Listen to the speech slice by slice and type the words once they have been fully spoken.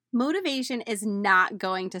Motivation is not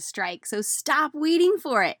going to strike, so stop waiting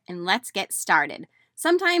for it and let's get started.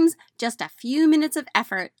 Sometimes just a few minutes of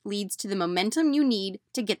effort leads to the momentum you need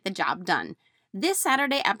to get the job done. This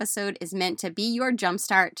Saturday episode is meant to be your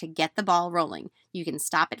jumpstart to get the ball rolling. You can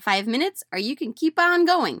stop at 5 minutes or you can keep on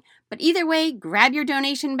going. But either way, grab your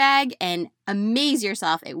donation bag and amaze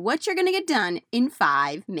yourself at what you're going to get done in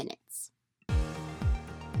 5 minutes.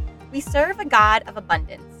 We serve a God of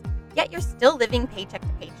abundance, yet you're still living paycheck to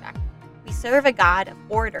paycheck. We serve a God of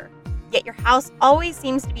order, yet your house always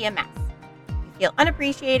seems to be a mess. You feel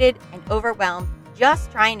unappreciated and overwhelmed just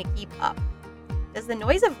trying to keep up. Does the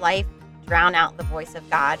noise of life drown out the voice of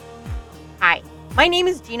God? Hi, my name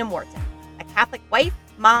is Gina Morton, a Catholic wife,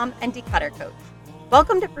 mom, and declutter coach.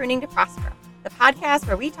 Welcome to Pruning to Prosper, the podcast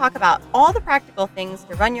where we talk about all the practical things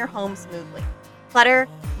to run your home smoothly. Clutter,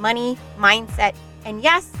 money, mindset, and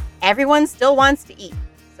yes, everyone still wants to eat,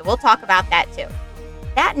 so we'll talk about that too.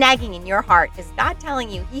 That nagging in your heart is God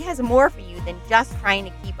telling you He has more for you than just trying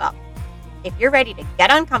to keep up. If you're ready to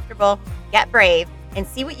get uncomfortable, get brave, and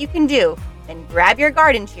see what you can do, then grab your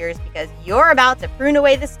garden shears because you're about to prune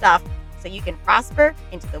away the stuff so you can prosper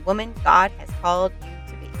into the woman God has called you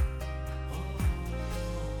to be.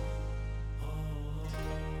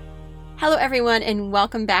 Hello everyone and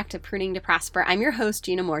welcome back to Pruning to Prosper. I'm your host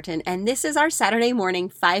Gina Morton and this is our Saturday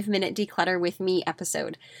morning 5-minute declutter with me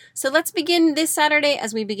episode. So let's begin this Saturday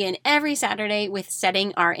as we begin every Saturday with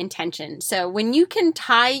setting our intention. So when you can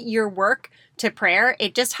tie your work to prayer,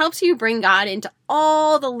 it just helps you bring God into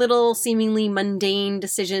all the little seemingly mundane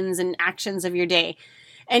decisions and actions of your day.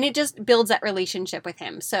 And it just builds that relationship with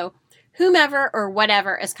Him. So whomever or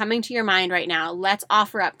whatever is coming to your mind right now, let's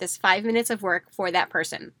offer up this 5 minutes of work for that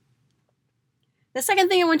person. The second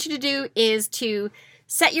thing I want you to do is to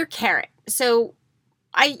set your carrot. So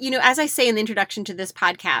as I say in the introduction to this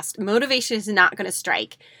podcast, motivation is not going to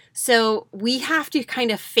strike. So we have to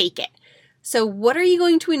kind of fake it. So what are you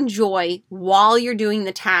going to enjoy while you're doing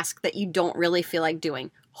the task that you don't really feel like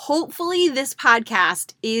doing? Hopefully this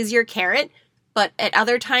podcast is your carrot, but at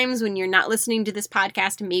other times when you're not listening to this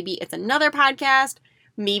podcast, maybe it's another podcast.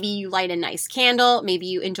 Maybe you light a nice candle. Maybe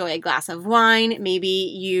you enjoy a glass of wine. Maybe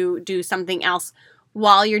you do something else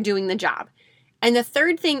while you're doing the job. And the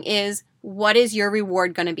third thing is, what is your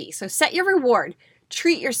reward going to be? So set your reward.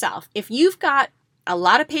 Treat yourself. If you've got a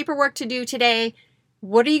lot of paperwork to do today,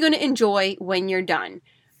 what are you going to enjoy when you're done?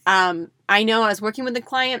 I know I was working with a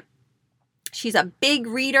client. She's a big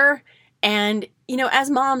reader. And, as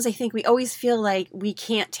moms, I think we always feel like we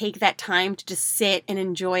can't take that time to just sit and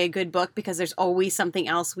enjoy a good book because there's always something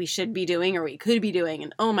else we should be doing or we could be doing.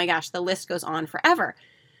 And oh my gosh, the list goes on forever.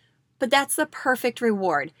 But that's the perfect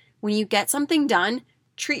reward. When you get something done,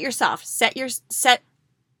 treat yourself. Set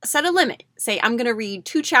a limit. Say, I'm going to read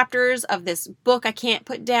 2 chapters of this book I can't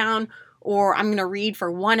put down, or I'm going to read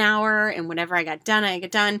for 1 hour and whenever I get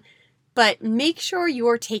done. But make sure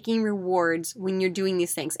you're taking rewards when you're doing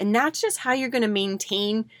these things. And that's just how you're going to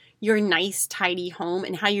maintain your nice, tidy home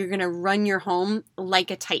and how you're going to run your home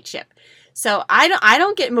like a tight ship. So I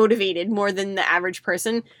don't get motivated more than the average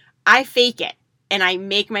person. I fake it and I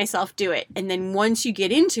make myself do it. And then once you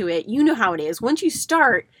get into it, you know how it is. Once you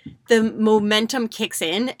start, the momentum kicks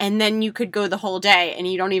in and then you could go the whole day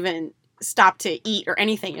and you don't even stop to eat or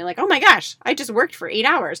anything. You're like, oh my gosh, I just worked for 8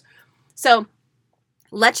 hours. So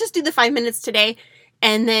let's just do the 5 minutes today,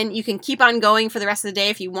 and then you can keep on going for the rest of the day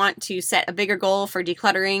if you want to set a bigger goal for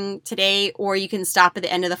decluttering today, or you can stop at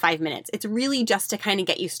the end of the 5 minutes. It's really just to kind of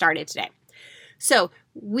get you started today. So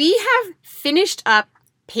we have finished up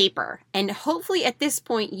paper, and hopefully at this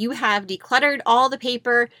point you have decluttered all the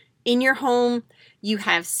paper in your home. You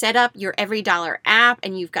have set up your Every Dollar app,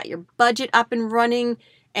 and you've got your budget up and running,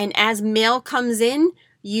 and as mail comes in,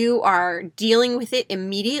 you are dealing with it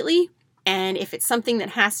immediately. And if it's something that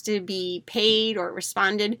has to be paid or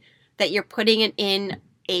responded, that you're putting it in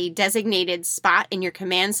a designated spot in your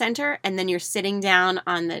command center, and then you're sitting down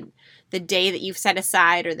on the day that you've set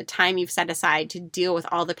aside or the time you've set aside to deal with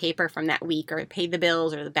all the paper from that week or pay the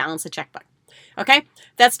bills or the balance the checkbook. Okay?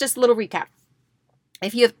 That's just a little recap.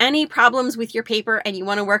 If you have any problems with your paper and you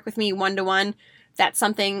want to work with me one-to-one, that's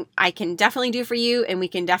something I can definitely do for you, and we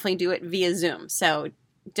can definitely do it via Zoom. So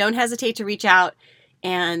don't hesitate to reach out,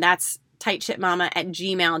 and that's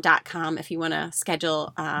tightshipmama@gmail.com if you want to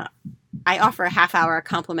schedule. I offer a half-hour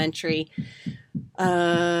complimentary,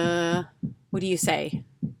 what do you say?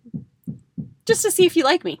 Just to see if you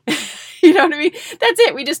like me. You know what I mean? That's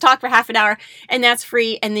it. We just talk for half an hour and that's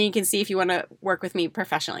free. And then you can see if you want to work with me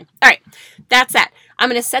professionally. All right. That's that. I'm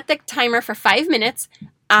going to set the timer for 5 minutes.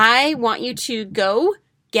 I want you to go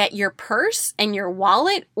get your purse and your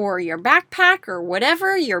wallet or your backpack or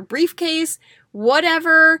whatever, your briefcase,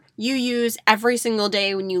 whatever you use every single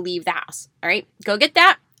day when you leave the house. All right, go get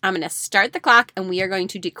that. I'm going to start the clock and we are going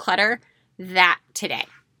to declutter that today.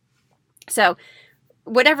 So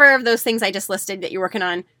whatever of those things I just listed that you're working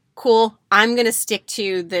on, cool. I'm going to stick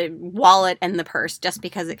to the wallet and the purse just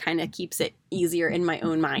because it kind of keeps it easier in my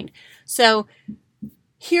own mind. So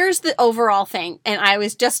here's the overall thing. And I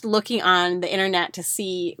was just looking on the internet to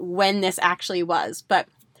see when this actually was. But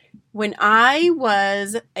when I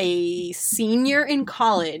was a senior in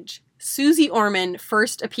college, Susie Orman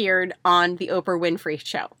first appeared on the Oprah Winfrey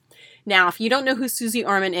Show. Now, if you don't know who Susie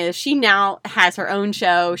Orman is, she now has her own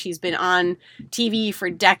show. She's been on TV for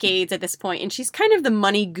decades at this point, and she's kind of the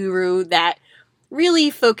money guru that really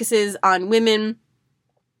focuses on women.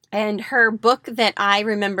 And her book that I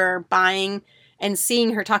remember buying and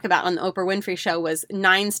seeing her talk about on the Oprah Winfrey Show was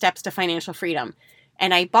 9 Steps to Financial Freedom.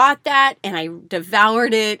 And I bought that and I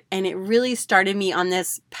devoured it, and it really started me on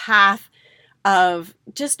this path of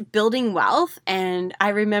just building wealth. And I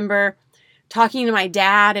remember talking to my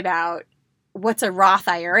dad about what's a Roth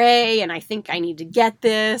IRA, and I think I need to get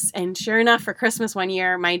this. And sure enough, for Christmas one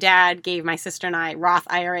year, my dad gave my sister and I Roth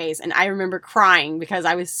IRAs, and I remember crying because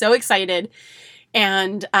I was so excited.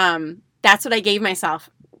 And that's what I gave myself.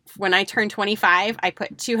 When I turned 25, I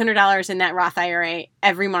put $200 in that Roth IRA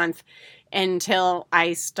every month until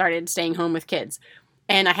I started staying home with kids.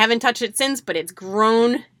 And I haven't touched it since, but it's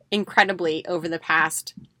grown incredibly over the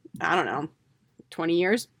past, 20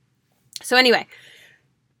 years. So anyway,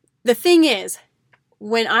 the thing is,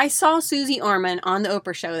 when I saw Susie Orman on the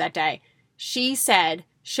Oprah Show that day, she said,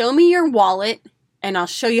 "Show me your wallet and I'll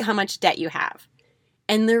show you how much debt you have."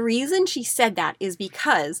 And the reason she said that is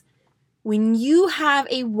because when you have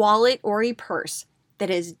a wallet or a purse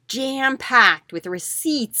that is jam-packed with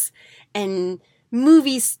receipts and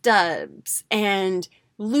movie stubs and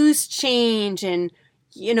loose change and,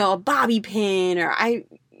 a bobby pin or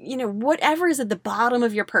whatever is at the bottom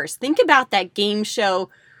of your purse. Think about that game show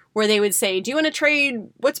where they would say, "Do you want to trade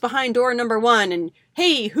what's behind door number 1?" And,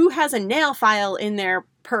 "Hey, who has a nail file in their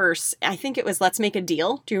purse?" I think it was Let's Make a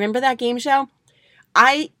Deal. Do you remember that game show?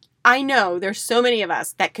 I know there's so many of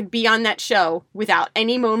us that could be on that show without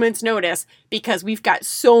any moment's notice because we've got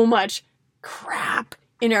so much crap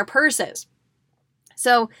in our purses.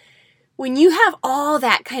 So when you have all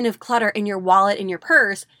that kind of clutter in your wallet and your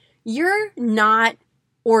purse, you're not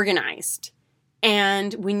organized.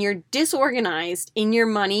 And when you're disorganized in your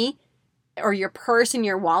money or your purse and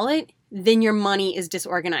your wallet, then your money is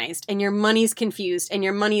disorganized and your money's confused and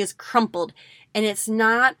your money is crumpled and it's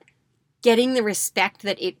not getting the respect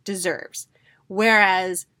that it deserves.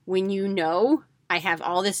 Whereas when I have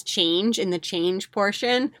all this change in the change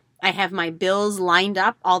portion, I have my bills lined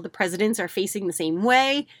up, all the presidents are facing the same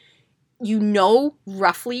way, you know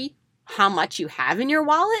roughly how much you have in your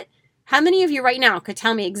wallet. How many of you right now could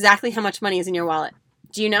tell me exactly how much money is in your wallet?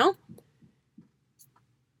 Do you know?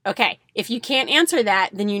 Okay, if you can't answer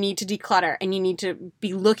that, then you need to declutter and you need to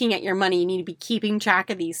be looking at your money. You need to be keeping track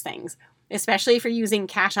of these things, especially if you're using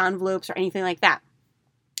cash envelopes or anything like that.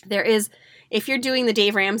 If you're doing the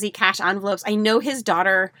Dave Ramsey cash envelopes, I know his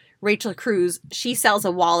daughter, Rachel Cruz, she sells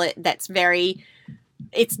a wallet that's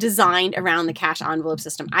it's designed around the cash envelope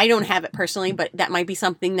system. I don't have it personally, but that might be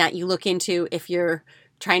something that you look into if you're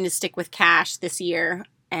trying to stick with cash this year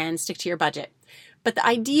and stick to your budget. But the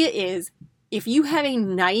idea is, if you have a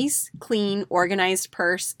nice, clean, organized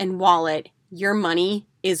purse and wallet, your money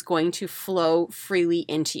is going to flow freely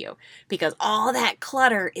into you because all that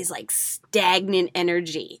clutter is like stagnant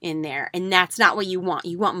energy in there. And that's not what you want.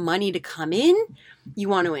 You want money to come in. You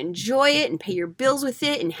want to enjoy it and pay your bills with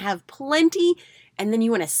it and have plenty. And then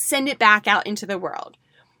you want to send it back out into the world.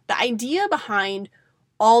 The idea behind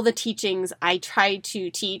all the teachings I try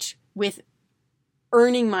to teach with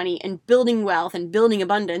earning money and building wealth and building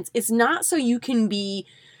abundance is not so you can be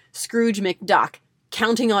Scrooge McDuck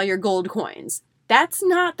counting all your gold coins. That's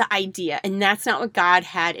not the idea, and that's not what God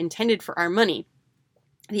had intended for our money.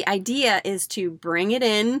 The idea is to bring it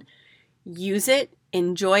in, use it,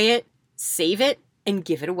 enjoy it, save it, and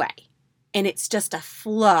give it away. And it's just a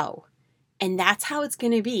flow. And that's how it's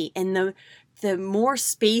going to be. And the more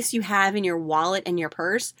space you have in your wallet and your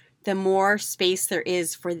purse, the more space there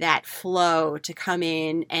is for that flow to come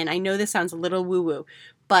in. And I know this sounds a little woo-woo,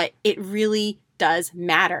 but it really does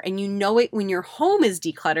matter. And you know it when your home is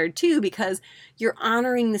decluttered too, because you're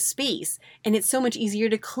honoring the space and it's so much easier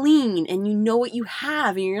to clean and you know what you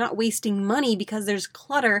have and you're not wasting money because there's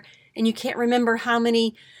clutter and you can't remember how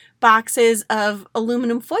many boxes of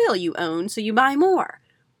aluminum foil you own, so you buy more.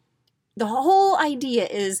 the whole idea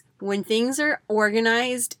is when things are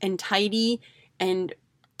organized and tidy and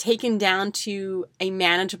taken down to a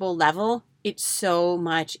manageable level, it's so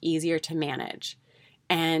much easier to manage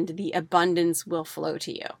and the abundance will flow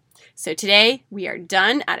to you. So today we are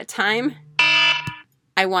done out of time.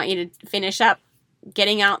 I want you to finish up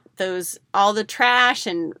getting out all the trash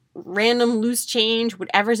and random loose change,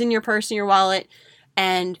 whatever's in your purse and your wallet,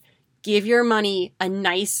 and give your money a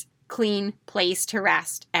nice, clean place to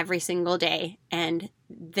rest every single day. And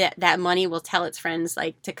that money will tell its friends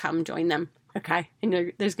to come join them. Okay.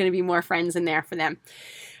 And there's going to be more friends in there for them.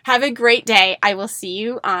 Have a great day. I will see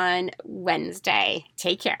you on Wednesday.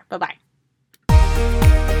 Take care. Bye-bye.